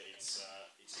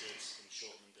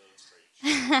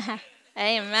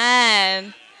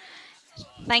Amen.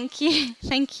 Thank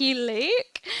you,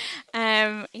 Luke.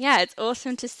 It's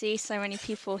awesome to see so many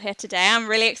people here today. I'm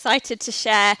really excited to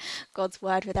share God's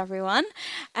word with everyone.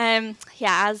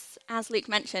 As Luke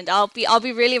mentioned, I'll be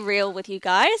really real with you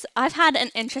guys. I've had an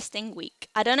interesting week.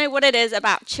 I don't know what it is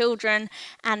about children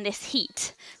and this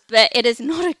heat, but it is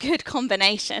not a good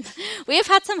combination. We have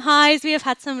had some highs, we have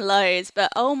had some lows,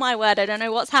 but oh my word, I don't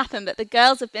know what's happened, but the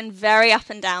girls have been very up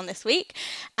and down this week,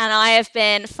 and I have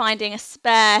been finding a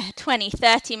spare 20,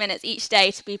 30 minutes each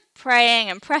day to be praying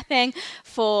and prepping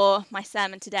for my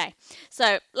sermon today.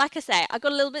 So, like I say, I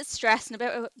got a little bit stressed and a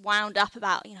bit wound up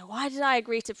about, why did I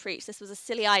agree to preach? This was a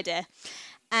silly idea.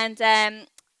 And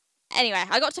anyway,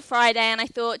 I got to Friday and I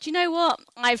thought, you know what?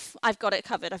 I've got it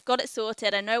covered. I've got it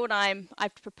sorted. I know what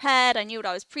I've prepared. I knew what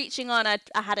I was preaching on. I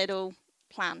had it all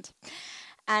planned.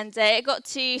 And it got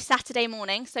to Saturday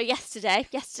morning. So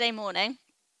yesterday morning,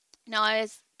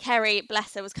 Kerry,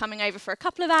 bless her, was coming over for a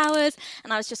couple of hours,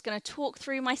 and I was just going to talk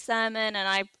through my sermon,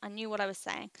 and I knew what I was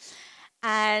saying.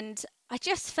 And I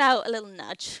just felt a little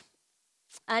nudge.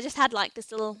 I just had like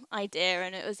this little idea,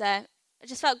 and it was I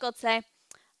just felt God say,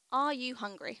 "Are you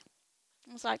hungry?"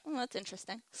 I was like, "Oh, that's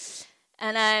interesting."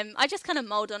 And I just kind of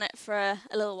mulled on it for a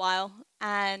little while,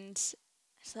 and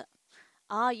I said,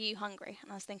 "Are you hungry?"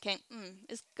 And I was thinking,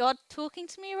 is God talking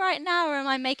to me right now, or am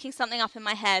I making something up in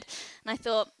my head? And I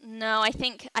thought, no, I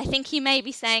think he may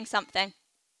be saying something.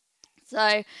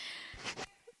 So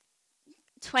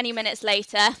 20 minutes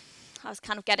later, I was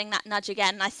kind of getting that nudge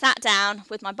again, and I sat down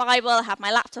with my Bible, I had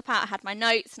my laptop out, I had my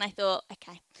notes, and I thought,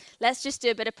 okay, let's just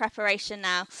do a bit of preparation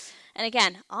now. And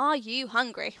again, are you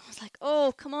hungry? I was like,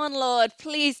 oh, come on, Lord,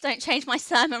 please don't change my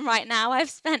sermon right now. I've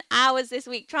spent hours this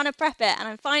week trying to prep it, and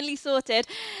I'm finally sorted,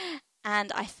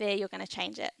 and I fear you're going to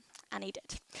change it. And he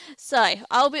did. So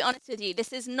I'll be honest with you,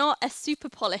 this is not a super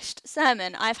polished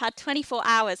sermon. I've had 24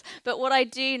 hours, but what I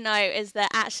do know is that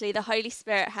actually the Holy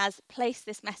Spirit has placed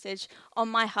this message on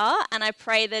my heart, and I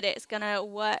pray that it's going to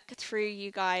work through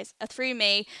you guys, through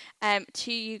me,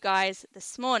 to you guys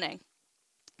this morning.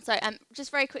 So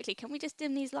just very quickly, can we just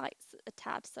dim these lights a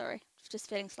tad? Sorry, just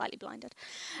feeling slightly blinded.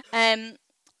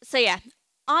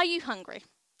 Are you hungry?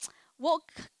 What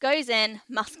goes in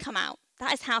must come out.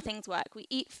 That is how things work. We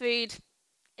eat food,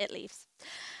 it leaves.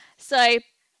 So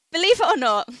believe it or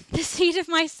not, the seed of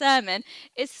my sermon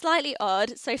is slightly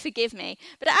odd, so forgive me.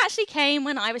 But it actually came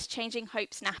when I was changing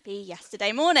Hope's nappy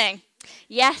yesterday morning.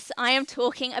 Yes, I am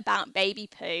talking about baby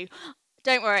poo.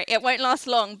 Don't worry, it won't last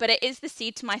long, but it is the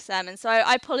seed to my sermon. So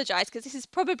I apologise, because this is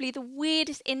probably the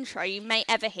weirdest intro you may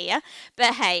ever hear.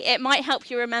 But hey, it might help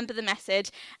you remember the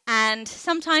message. And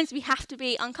sometimes we have to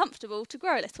be uncomfortable to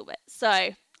grow a little bit.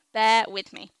 So bear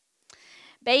with me.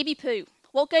 Baby poo.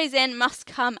 What goes in must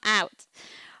come out.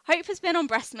 Hope has been on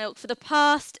breast milk for the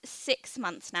past 6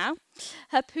 months now.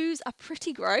 Her poos are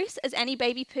pretty gross, as any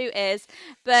baby poo is,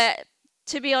 but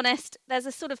to be honest, there's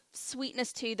a sort of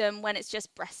sweetness to them when it's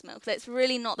just breast milk. It's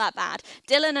really not that bad.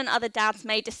 Dylan and other dads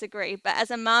may disagree, but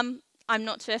as a mum, I'm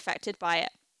not too affected by it.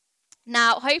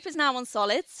 Now, Hope is now on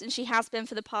solids, and she has been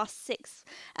for the past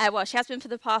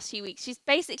few weeks. She's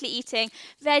basically eating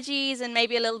veggies and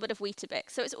maybe a little bit of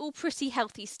Weetabix, so it's all pretty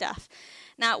healthy stuff.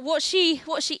 Now, what she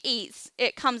eats,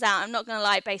 it comes out, I'm not going to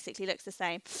lie, it basically looks the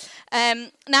same.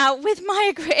 Now, with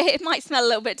Maya Grace, it might smell a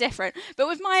little bit different, but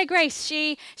with Maya Grace,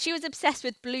 she was obsessed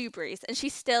with blueberries, and she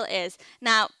still is.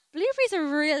 Now, blueberries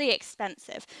are really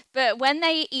expensive, but when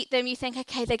they eat them, you think,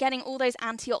 okay, they're getting all those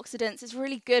antioxidants, it's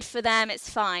really good for them, it's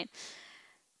fine.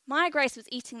 Maya Grace was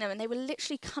eating them, and they were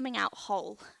literally coming out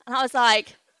whole. And I was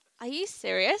like, are you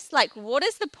serious? Like, what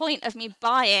is the point of me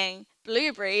buying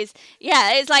blueberries?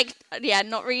 Yeah, it's like,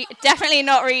 definitely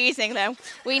not reusing them.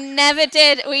 We never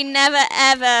did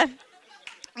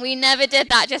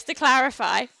that, just to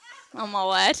clarify. Oh my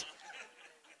word.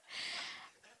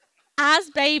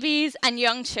 As babies and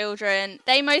young children,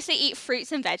 they mostly eat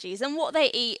fruits and veggies, and what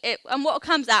they eat and what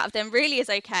comes out of them really is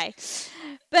okay.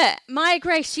 But Maya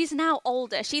Grace, she's now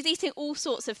older. She's eating all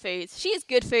sorts of foods. She eats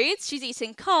good foods. She's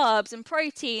eating carbs and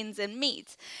proteins and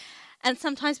meat, and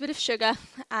sometimes a bit of sugar,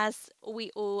 as we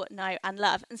all know and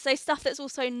love. And so stuff that's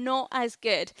also not as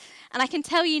good. And I can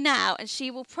tell you now, and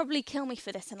she will probably kill me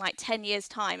for this in like 10 years'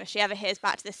 time if she ever hears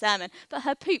back to this sermon, but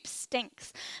her poop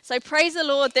stinks. So praise the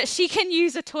Lord that she can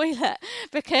use a toilet,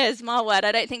 because, my word,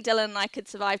 I don't think Dylan and I could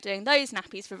survive doing those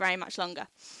nappies for very much longer.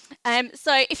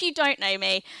 So if you don't know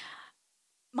me,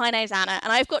 my name's Anna,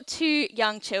 and I've got 2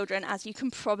 young children, as you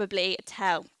can probably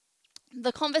tell.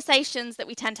 The conversations that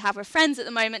we tend to have with friends at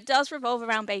the moment does revolve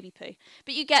around baby poo,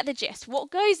 but you get the gist. What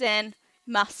goes in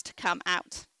must come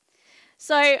out.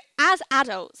 So as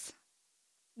adults,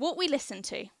 what we listen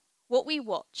to, what we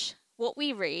watch, what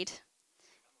we read,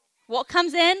 what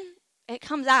comes in, it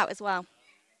comes out as well.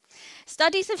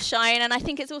 Studies have shown, and I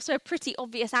think it's also a pretty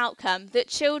obvious outcome, that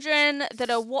children that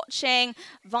are watching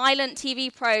violent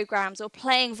TV programs or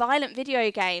playing violent video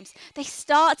games, they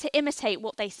start to imitate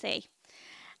what they see.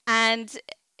 And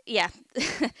yeah,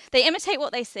 they imitate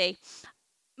what they see.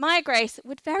 Maya Grace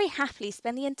would very happily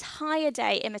spend the entire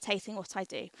day imitating what I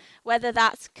do, whether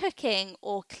that's cooking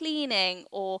or cleaning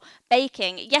or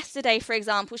baking. Yesterday, for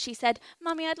example, she said,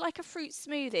 "Mummy, I'd like a fruit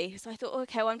smoothie." So I thought,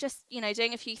 okay, well, I'm just,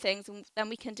 doing a few things and then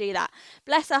we can do that.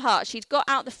 Bless her heart, she'd got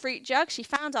out the fruit jug, she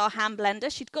found our hand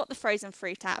blender, she'd got the frozen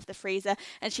fruit out of the freezer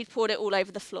and she'd poured it all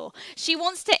over the floor. She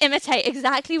wants to imitate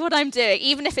exactly what I'm doing,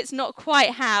 even if it's not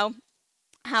quite how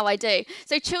I do.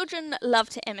 So children love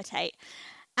to imitate.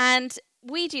 And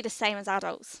we do the same as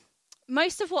adults.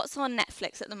 Most of what's on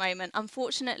Netflix at the moment,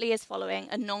 unfortunately, is following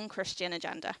a non-Christian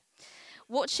agenda.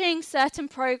 Watching certain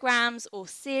programs or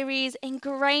series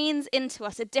ingrains into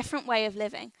us a different way of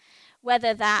living,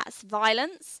 whether that's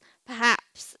violence,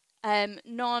 perhaps whether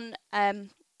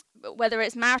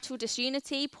it's marital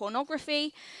disunity,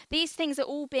 pornography. These things are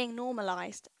all being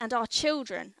normalized, and our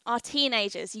children, our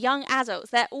teenagers, young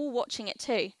adults, they're all watching it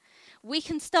too. We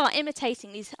can start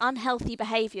imitating these unhealthy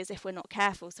behaviors if we're not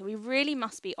careful, so we really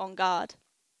must be on guard.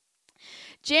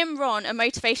 Jim Rohn, a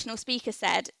motivational speaker,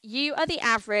 said, "You are the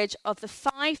average of the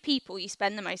 5 people you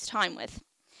spend the most time with."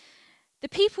 The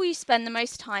people you spend the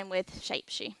most time with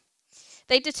shapes you.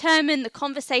 They determine the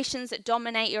conversations that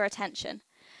dominate your attention.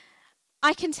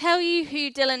 I can tell you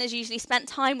who Dylan has usually spent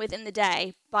time with in the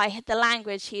day by the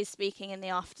language he is speaking in the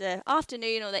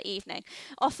afternoon or the evening.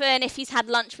 Often, if he's had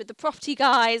lunch with the property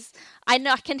guys, I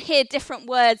know I can hear different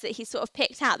words that he's sort of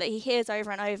picked out that he hears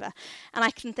over and over. And I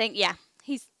can think, yeah,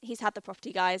 he's had the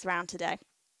property guys around today.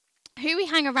 Who we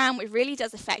hang around with really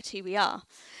does affect who we are.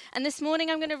 And this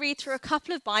morning I'm going to read through a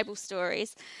couple of Bible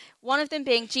stories, one of them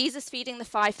being Jesus feeding the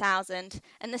 5,000,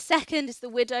 and the second is the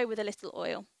widow with a little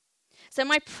oil. So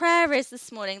my prayer is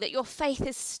this morning that your faith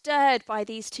is stirred by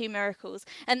these 2 miracles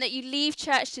and that you leave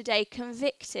church today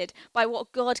convicted by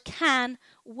what God can,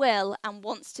 will, and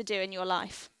wants to do in your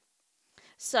life.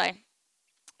 So,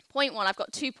 point 1, I've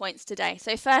got 2 points today.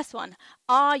 So first one,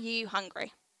 are you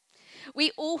hungry?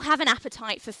 We all have an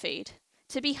appetite for food.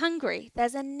 To be hungry,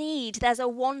 there's a need, there's a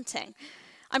wanting.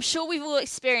 I'm sure we've all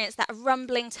experienced that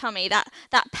rumbling tummy,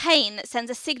 that pain that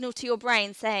sends a signal to your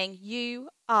brain saying, you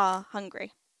are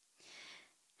hungry.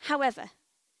 However,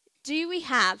 do we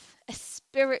have a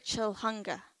spiritual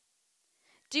hunger?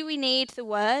 Do we need the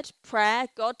word, prayer,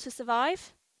 God to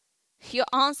survive? Your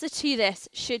answer to this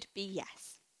should be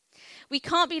yes. We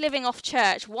can't be living off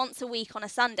church once a week on a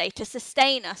Sunday to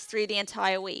sustain us through the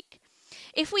entire week.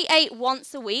 If we ate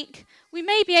once a week, we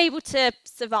may be able to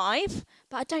survive,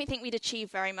 but I don't think we'd achieve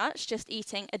very much just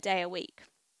eating a day a week.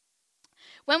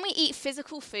 When we eat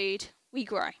physical food, we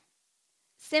grow.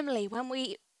 Similarly, when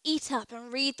we eat up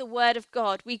and read the word of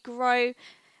God, we grow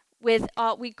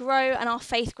and our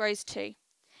faith grows too.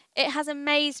 It has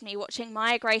amazed me watching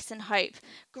Maya, Grace and Hope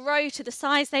grow to the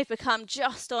size they've become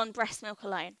just on breast milk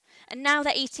alone. And now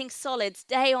they're eating solids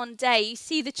day on day. You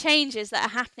see the changes that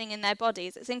are happening in their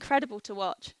bodies. It's incredible to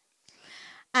watch.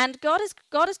 And God has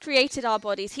created our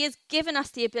bodies. He has given us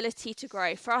the ability to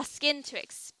grow, for our skin to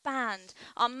expand,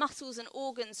 our muscles and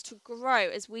organs to grow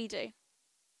as we do.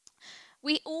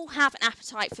 We all have an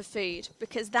appetite for food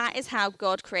because that is how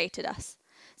God created us.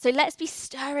 So let's be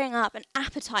stirring up an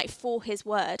appetite for his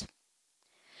word.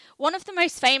 One of the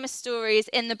most famous stories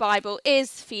in the Bible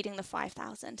is feeding the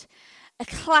 5,000, a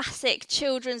classic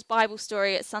children's Bible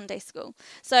story at Sunday school.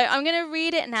 So I'm going to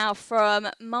read it now from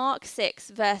Mark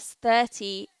 6, verse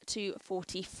 30 to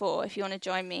 44, if you want to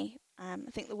join me. I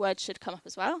think the word should come up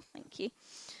as well. Thank you.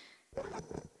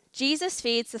 Jesus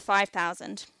feeds the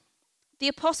 5,000. The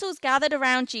apostles gathered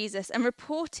around Jesus and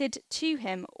reported to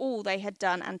him all they had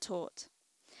done and taught.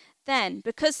 Then,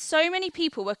 because so many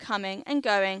people were coming and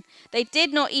going, they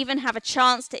did not even have a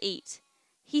chance to eat.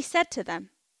 He said to them,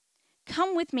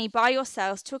 "Come with me by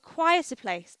yourselves to a quieter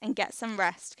place and get some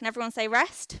rest." Can everyone say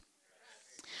rest?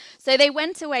 So they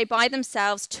went away by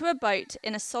themselves to a boat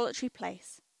in a solitary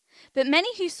place. But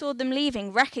many who saw them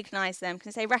leaving recognized them. Can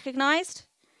I say recognized?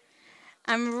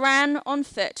 And ran on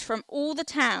foot from all the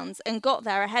towns and got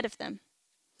there ahead of them.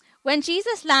 When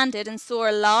Jesus landed and saw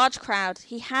a large crowd,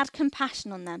 he had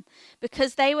compassion on them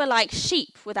because they were like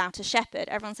sheep without a shepherd.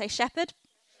 Everyone say shepherd?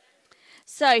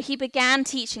 So he began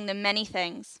teaching them many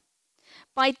things.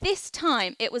 By this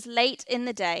time it was late in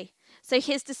the day, so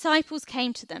his disciples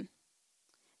came to them.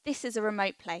 "This is a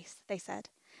remote place," they said,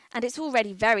 "and it's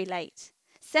already very late.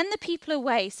 Send the people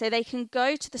away so they can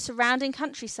go to the surrounding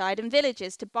countryside and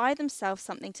villages to buy themselves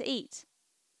something to eat.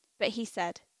 But he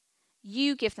said,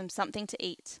 you give them something to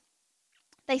eat.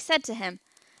 They said to him,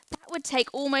 that would take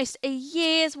almost a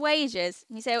year's wages.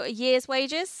 Can you say a year's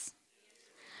wages?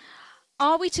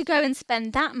 Are we to go and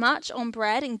spend that much on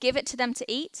bread and give it to them to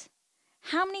eat?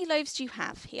 How many loaves do you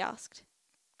have? He asked.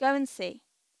 Go and see.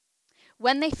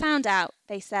 When they found out,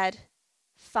 they said,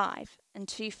 5 and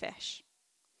 2 fish.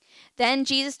 Then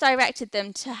Jesus directed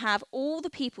them to have all the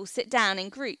people sit down in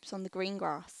groups on the green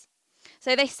grass.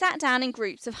 So they sat down in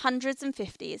groups of hundreds and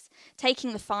fifties,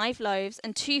 taking the 5 loaves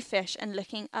and 2 fish and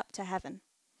looking up to heaven.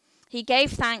 He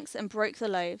gave thanks and broke the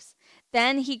loaves.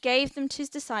 Then he gave them to his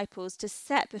disciples to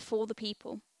set before the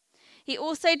people. He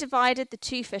also divided the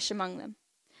 2 fish among them.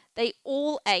 They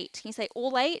all ate. Can you say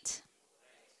all ate?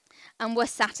 And were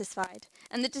satisfied.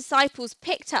 And the disciples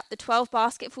picked up the 12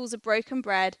 basketfuls of broken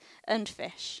bread and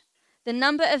fish. The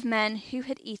number of men who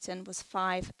had eaten was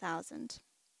 5,000.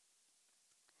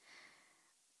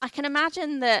 I can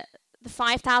imagine that the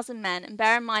 5,000 men, and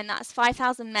bear in mind that's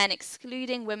 5,000 men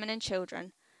excluding women and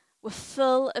children, were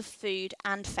full of food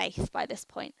and faith by this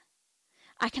point.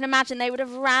 I can imagine they would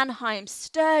have ran home,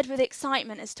 stirred with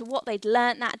excitement as to what they'd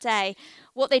learnt that day,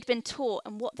 what they'd been taught,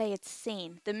 and what they had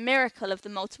seen, the miracle of the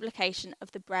multiplication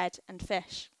of the bread and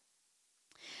fish.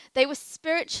 They were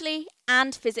spiritually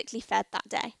and physically fed that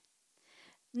day.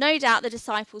 No doubt the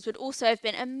disciples would also have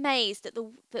been amazed at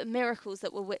the miracles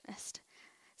that were witnessed.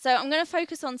 So I'm going to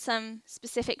focus on some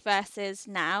specific verses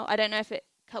now. I don't know if it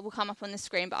will come up on the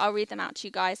screen, but I'll read them out to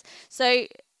you guys. So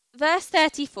verse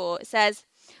 34, it says,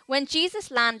 when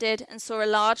Jesus landed and saw a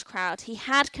large crowd, he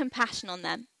had compassion on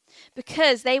them,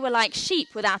 because they were like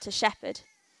sheep without a shepherd.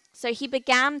 So he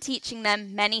began teaching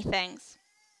them many things.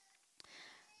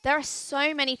 There are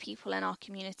so many people in our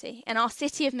community, in our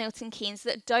city of Milton Keynes,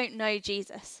 that don't know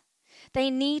Jesus. They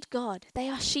need God. They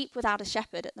are sheep without a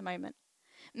shepherd at the moment.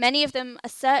 Many of them are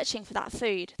searching for that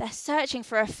food. They're searching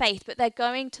for a faith, but they're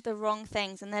going to the wrong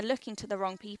things and they're looking to the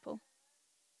wrong people.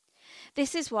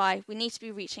 This is why we need to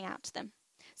be reaching out to them.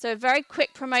 So a very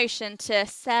quick promotion to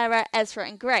Sarah, Ezra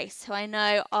and Grace, who I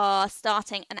know are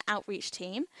starting an outreach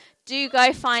team. Do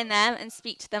go find them and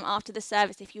speak to them after the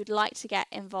service if you'd like to get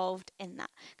involved in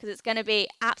that, because it's going to be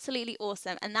absolutely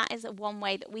awesome, and that is one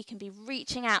way that we can be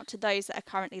reaching out to those that are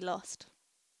currently lost.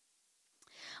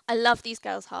 I love these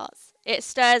girls' hearts. It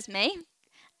stirs me,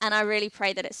 and I really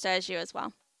pray that it stirs you as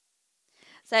well.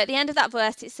 So at the end of that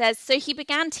verse it says, so he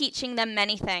began teaching them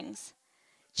many things.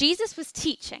 Jesus was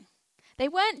teaching. They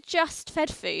weren't just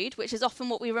fed food, which is often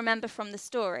what we remember from the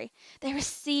story. They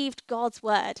received God's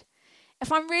word.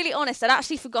 If I'm really honest, I'd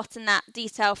actually forgotten that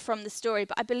detail from the story,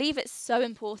 but I believe it's so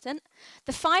important.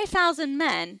 The 5,000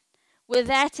 men were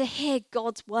there to hear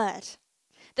God's word.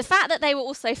 The fact that they were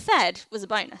also fed was a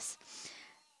bonus.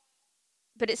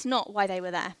 But it's not why they were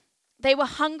there. They were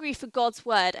hungry for God's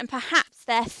word, and perhaps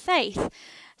their faith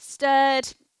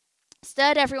stirred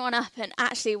everyone up and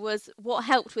actually was what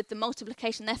helped with the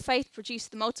multiplication. Their faith produced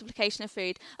the multiplication of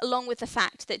food, along with the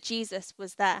fact that Jesus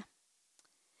was there.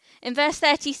 In verse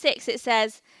 36 it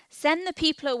says, send the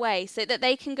people away so that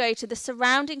they can go to the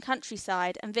surrounding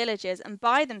countryside and villages and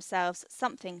buy themselves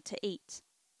something to eat.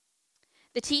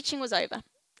 The teaching was over.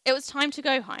 It was time to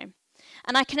go home.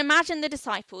 And I can imagine the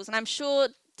disciples, and I'm sure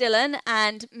Dylan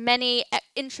and many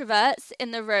introverts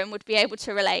in the room would be able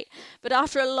to relate. But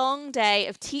after a long day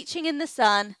of teaching in the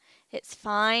sun, it's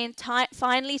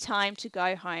finally time to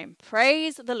go home.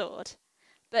 Praise the Lord.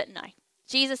 But no,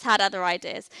 Jesus had other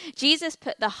ideas. Jesus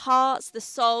put the hearts, the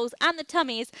souls, and the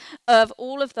tummies of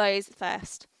all of those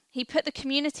first. He put the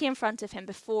community in front of him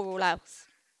before all else.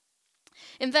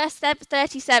 In verse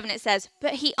 37 it says,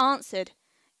 but he answered,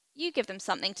 you give them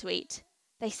something to eat.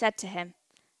 They said to him,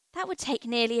 that would take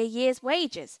nearly a year's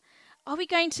wages. Are we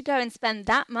going to go and spend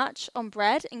that much on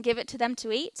bread and give it to them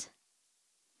to eat?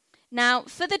 Now,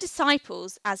 for the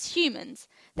disciples as humans,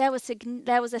 there was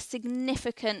a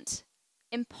significant,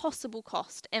 impossible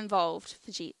cost involved.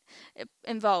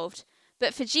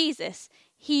 But for Jesus,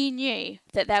 he knew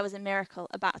that there was a miracle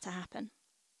about to happen.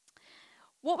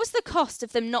 What was the cost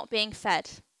of them not being fed?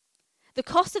 The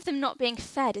cost of them not being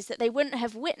fed is that they wouldn't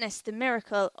have witnessed the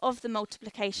miracle of the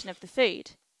multiplication of the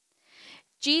food.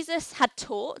 Jesus had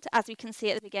taught, as we can see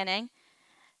at the beginning.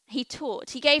 He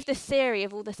taught. He gave the theory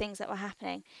of all the things that were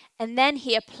happening, and then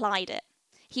he applied it.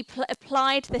 He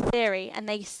applied the theory, and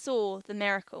they saw the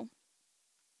miracle.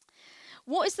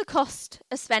 What is the cost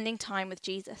of spending time with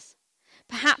Jesus?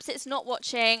 Perhaps it's not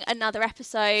watching another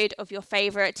episode of your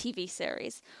favourite TV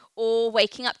series, or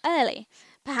waking up early.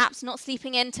 Perhaps not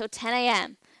sleeping in till 10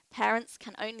 a.m. Parents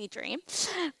can only dream.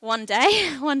 One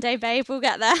day, babe, we'll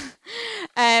get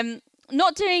there.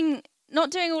 Not doing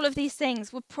all of these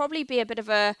things would probably be a bit of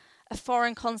a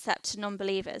foreign concept to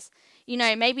non-believers. You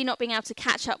know, maybe not being able to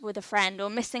catch up with a friend or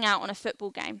missing out on a football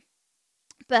game.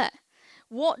 But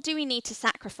what do we need to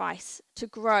sacrifice to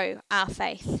grow our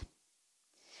faith?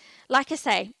 Like I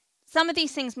say, some of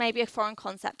these things may be a foreign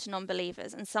concept to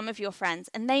non-believers and some of your friends,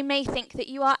 and they may think that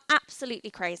you are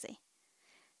absolutely crazy.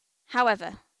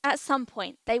 However, at some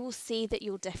point, they will see that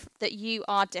you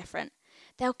are different.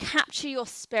 They'll capture your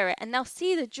spirit and they'll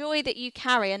see the joy that you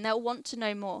carry and they'll want to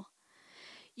know more.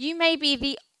 You may be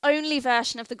the only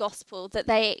version of the gospel that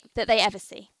they ever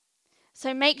see.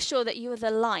 So make sure that you are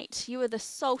the light, you are the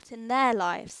salt in their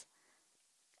lives,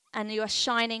 and you are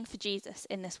shining for Jesus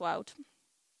in this world.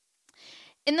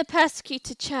 In the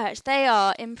persecuted church, they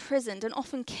are imprisoned and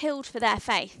often killed for their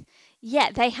faith,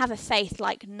 yet they have a faith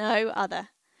like no other.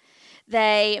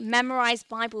 They memorize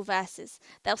Bible verses.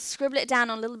 They'll scribble it down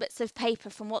on little bits of paper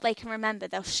from what they can remember.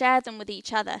 They'll share them with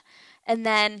each other, and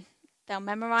then they'll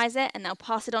memorize it and they'll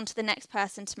pass it on to the next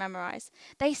person to memorize.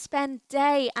 They spend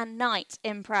day and night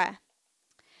in prayer.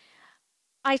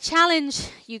 I challenge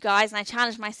you guys, and I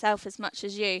challenge myself as much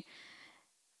as you,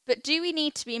 but do we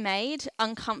need to be made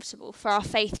uncomfortable for our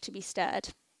faith to be stirred?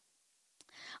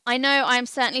 I know I am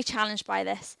certainly challenged by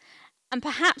this, and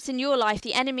perhaps in your life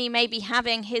the enemy may be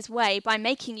having his way by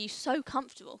making you so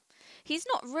comfortable. He's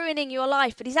not ruining your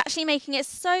life, but he's actually making it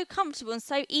so comfortable and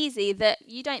so easy that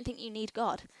you don't think you need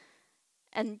God,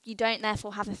 and you don't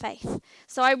therefore have a faith.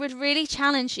 So I would really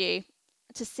challenge you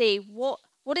to see what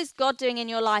is God doing in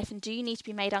your life, and do you need to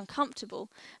be made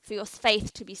uncomfortable for your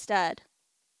faith to be stirred?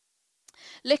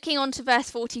 Looking on to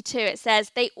verse 42, it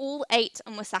says, they all ate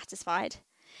and were satisfied.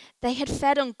 They had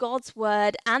fed on God's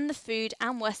word and the food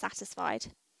and were satisfied.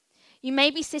 You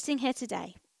may be sitting here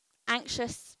today,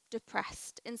 anxious,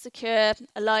 depressed, insecure,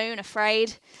 alone,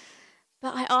 afraid,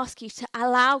 but I ask you to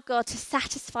allow God to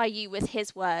satisfy you with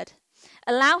his word.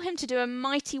 Allow him to do a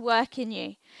mighty work in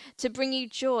you, to bring you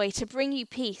joy, to bring you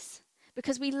peace,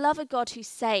 because we love a God who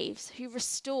saves, who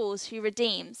restores, who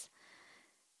redeems.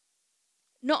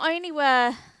 Not only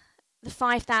were the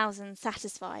 5,000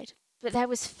 satisfied, but there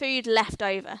was food left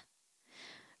over.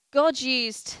 God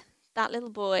used that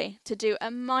little boy to do a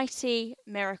mighty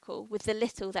miracle with the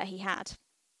little that he had.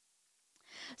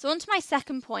 So on to my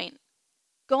second point.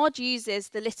 God uses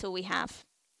the little we have.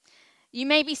 You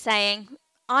may be saying,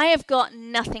 I have got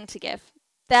nothing to give.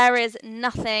 There is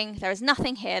nothing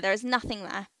here, there is nothing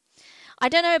there. I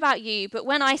don't know about you, but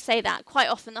when I say that, quite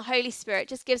often the Holy Spirit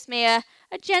just gives me a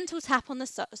gentle tap on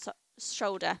the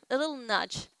shoulder, a little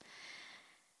nudge.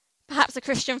 Perhaps a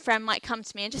Christian friend might come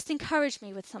to me and just encourage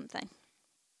me with something.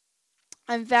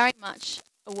 I'm very much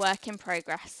a work in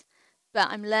progress, but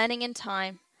I'm learning in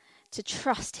time to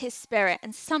trust his Spirit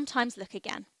and sometimes look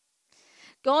again.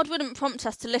 God wouldn't prompt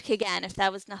us to look again if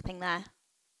there was nothing there.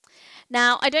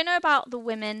 Now, I don't know about the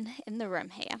women in the room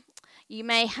here. You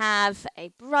may have a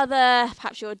brother,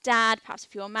 perhaps your dad, perhaps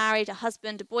if you're married, a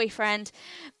husband, a boyfriend.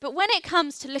 But when it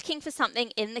comes to looking for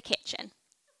something in the kitchen,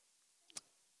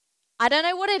 I don't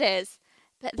know what it is,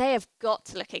 but they have got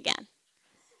to look again.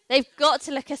 They've got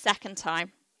to look a second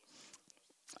time.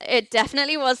 It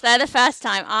definitely was there the first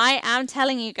time. I am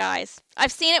telling you guys.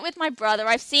 I've seen it with my brother.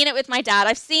 I've seen it with my dad.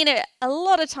 I've seen it a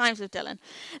lot of times with Dylan.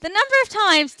 The number of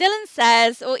times Dylan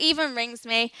says or even rings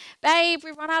me, babe,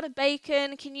 we've run out of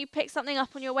bacon. Can you pick something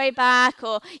up on your way back?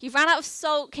 Or you've run out of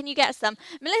salt. Can you get some?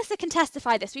 Melissa can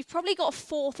testify this. We've probably got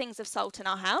 4 things of salt in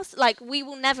our house. Like, we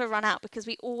will never run out because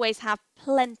we always have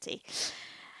plenty.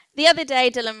 The other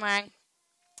day, Dylan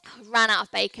ran out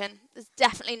of bacon. There's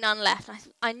definitely none left.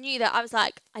 I knew that. I was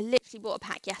like, I literally bought a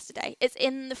pack yesterday. It's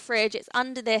in the fridge. It's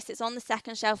under this. It's on the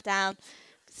second shelf down.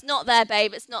 It's not there,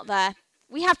 babe. It's not there.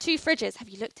 We have 2 fridges. Have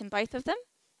you looked in both of them?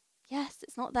 Yes,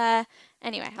 it's not there.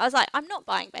 Anyway, I was like, I'm not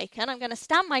buying bacon. I'm going to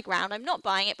stand my ground. I'm not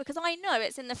buying it because I know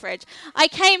it's in the fridge. I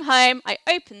came home. I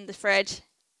opened the fridge.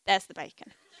 There's the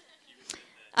bacon.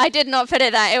 I did not put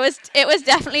it there. It was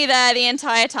definitely there the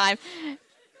entire time.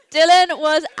 Dylan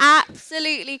was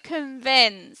absolutely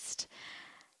convinced.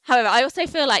 However, I also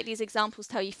feel like these examples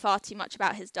tell you far too much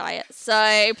about his diet.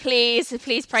 So please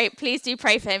pray. Please do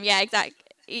pray for him. Yeah,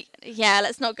 exactly. Yeah,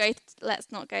 let's not go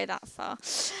that far.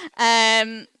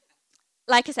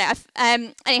 Like I say,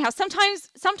 anyhow,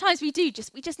 sometimes we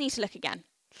just need to look again.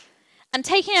 And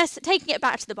taking it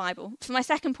back to the Bible, for my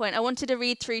second point, I wanted to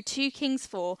read through 2 Kings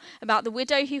 4 about the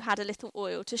widow who had a little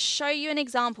oil to show you an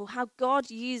example how God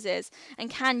uses and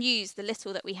can use the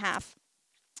little that we have.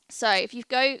 So if you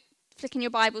go flicking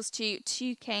your Bibles to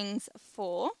 2 Kings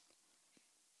 4,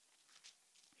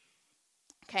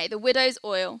 Okay, the widow's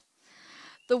oil.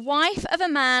 The wife of a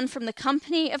man from the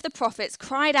company of the prophets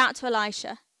cried out to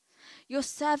Elisha, "Your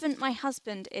servant, my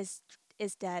husband, is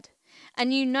dead,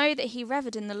 and you know that he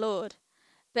revered in the Lord.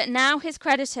 But now his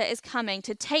creditor is coming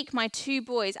to take my 2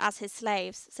 boys as his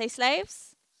slaves." Say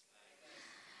slaves.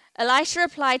 Elisha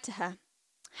replied to her,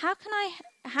 How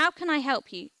can I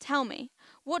help you? Tell me,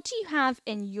 what do you have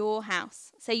in your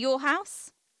house?" Say your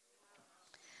house.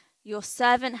 "Your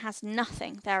servant has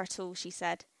nothing there at all," she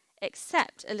said,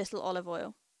 "except a little olive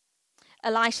oil."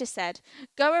 Elisha said,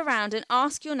 "Go around and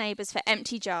ask your neighbors for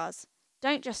empty jars.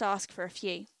 Don't just ask for a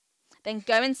few. Then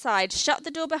go inside, shut the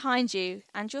door behind you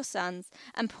and your sons,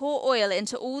 and pour oil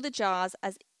into all the jars,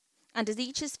 and as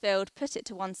each is filled, put it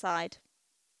to one side."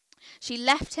 She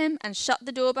left him and shut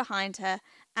the door behind her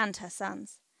and her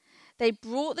sons. They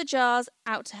brought the jars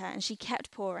out to her, and she kept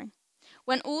pouring.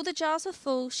 When all the jars were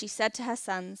full, she said to her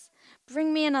sons,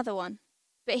 "Bring me another one."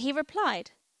 But he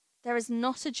replied, "There is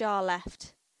not a jar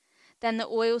left." Then the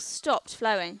oil stopped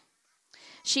flowing.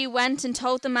 She went and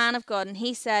told the man of God, and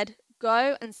he said,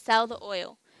 "Go and sell the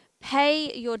oil.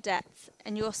 Pay your debts,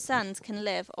 and your sons can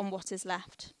live on what is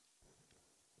left."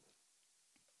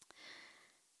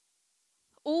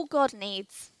 All God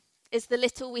needs is the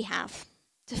little we have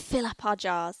to fill up our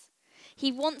jars.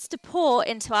 He wants to pour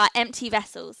into our empty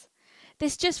vessels.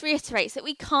 This just reiterates that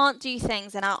we can't do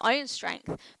things in our own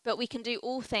strength, but we can do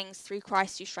all things through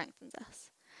Christ who strengthens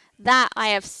us. That I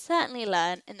have certainly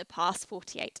learned in the past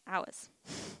 48 hours.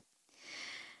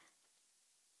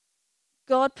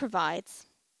 God provides.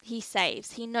 He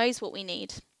saves. He knows what we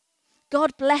need.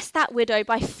 God blessed that widow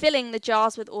by filling the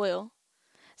jars with oil.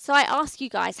 So I ask you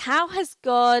guys, how has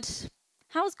God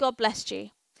blessed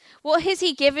you? What has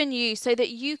he given you so that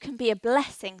you can be a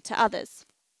blessing to others?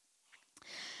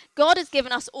 God has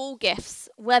given us all gifts,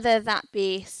 whether that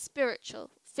be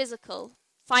spiritual, physical,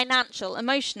 financial,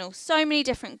 emotional, so many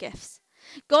different gifts.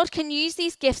 God can use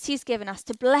these gifts he's given us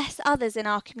to bless others in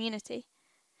our community.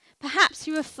 Perhaps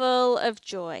you are full of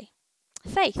joy,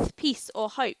 faith, peace, or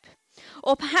hope.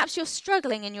 Or perhaps you're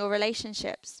struggling in your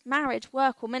relationships, marriage,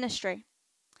 work, or ministry.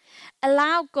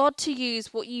 Allow God to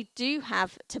use what you do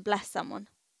have to bless someone.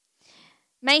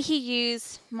 May he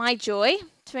use my joy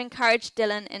to encourage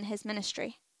Dylan in his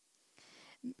ministry.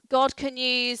 God can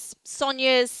use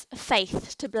Sonia's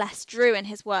faith to bless Drew in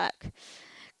his work.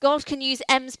 God can use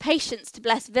Em's patience to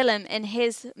bless Willem in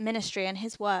his ministry and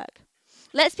his work.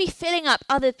 Let's be filling up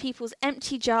other people's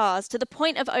empty jars to the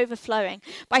point of overflowing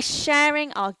by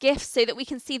sharing our gifts so that we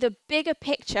can see the bigger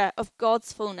picture of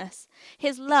God's fullness,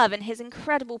 his love and his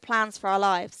incredible plans for our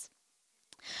lives.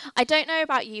 I don't know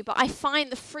about you, but I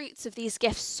find the fruits of these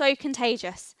gifts so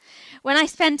contagious. When I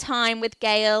spend time with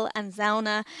Gail and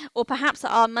Zelna, or perhaps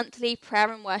at our monthly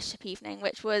prayer and worship evening,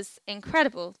 which was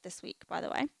incredible this week, by the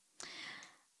way,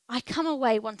 I come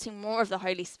away wanting more of the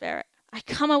Holy Spirit. I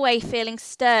come away feeling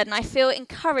stirred, and I feel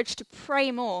encouraged to pray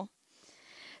more.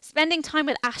 Spending time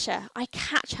with Asha, I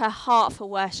catch her heart for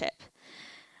worship.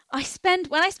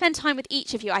 When I spend time with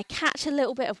each of you, I catch a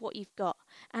little bit of what you've got,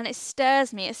 and it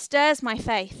stirs me. It stirs my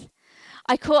faith.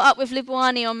 I caught up with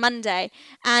Libuani on Monday,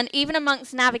 and even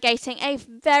amongst navigating a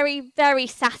very, very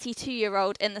sassy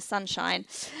 2-year-old in the sunshine,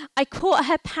 I caught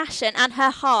her passion and her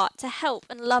heart to help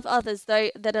and love others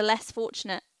that are less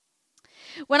fortunate.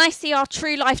 When I see our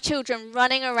true life children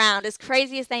running around, as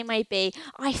crazy as they may be,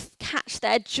 I catch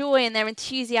their joy and their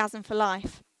enthusiasm for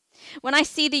life. When I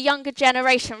see the younger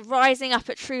generation rising up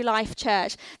at True Life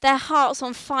Church, their hearts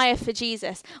on fire for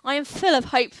Jesus, I am full of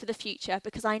hope for the future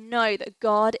because I know that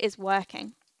God is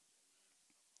working.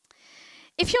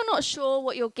 If you're not sure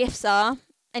what your gifts are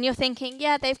and you're thinking,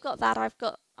 yeah, they've got that, I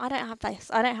don't have this,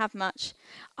 I don't have much,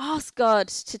 ask God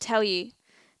to tell you,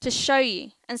 to show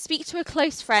you, and speak to a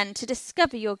close friend to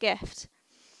discover your gift.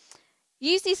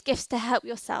 Use these gifts to help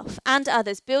yourself and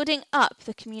others, building up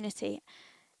the community,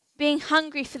 being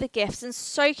hungry for the gifts and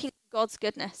soaking God's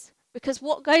goodness, because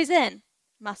what goes in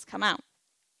must come out.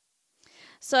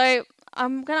 So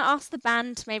I'm going to ask the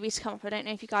band maybe to come up. I don't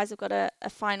know if you guys have got a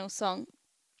final song,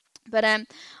 but I'm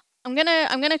going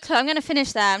to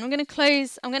finish there. I'm going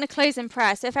to close in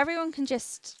prayer. So if everyone can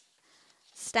just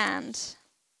stand.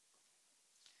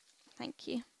 Thank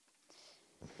you.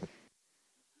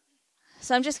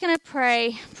 So I'm just going to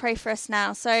pray for us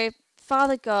now. So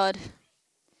Father God,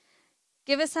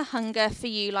 give us a hunger for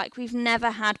you like we've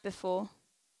never had before.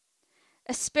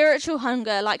 A spiritual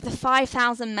hunger like the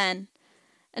 5,000 men.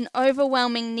 An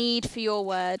overwhelming need for your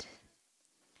word.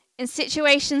 In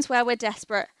situations where we're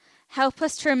desperate, help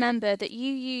us to remember that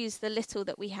you use the little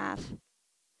that we have.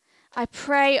 I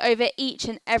pray over each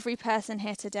and every person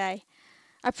here today.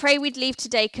 I pray we'd leave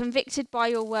today convicted by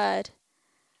your word,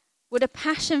 Would a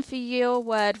passion for your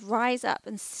word rise up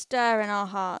and stir in our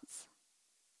hearts?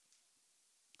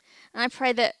 And I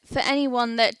pray that for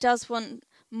anyone that does want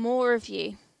more of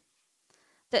you,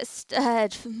 that's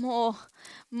stirred for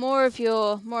more of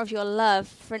your love,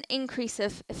 for an increase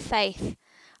of faith,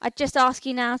 I'd just ask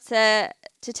you now to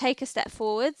take a step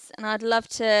forwards, and I'd love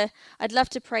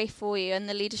to pray for you, and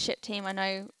the leadership team I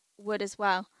know would as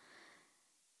well.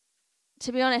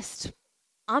 To be honest,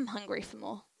 I'm hungry for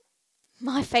more.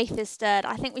 My faith is stirred.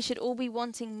 I think we should all be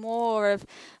wanting more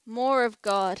of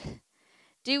God.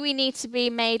 Do we need to be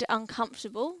made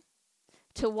uncomfortable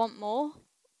to want more,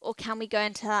 or can we go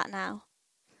into that now?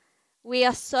 We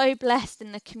are so blessed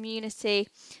in the community,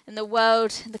 in the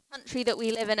world, the country that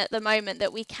we live in at the moment,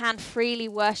 that we can freely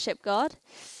worship God.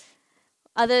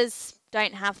 Others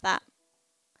don't have that.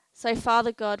 So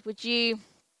Father God, would you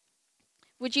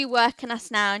work in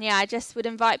us now? And I just would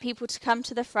invite people to come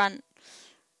to the front.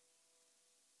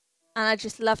 And I'd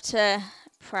just love to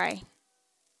pray.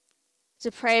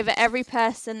 To pray over every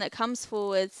person that comes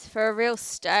forwards for a real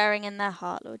stirring in their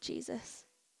heart, Lord Jesus.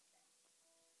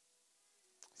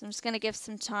 So I'm just going to give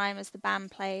some time as the band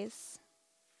plays.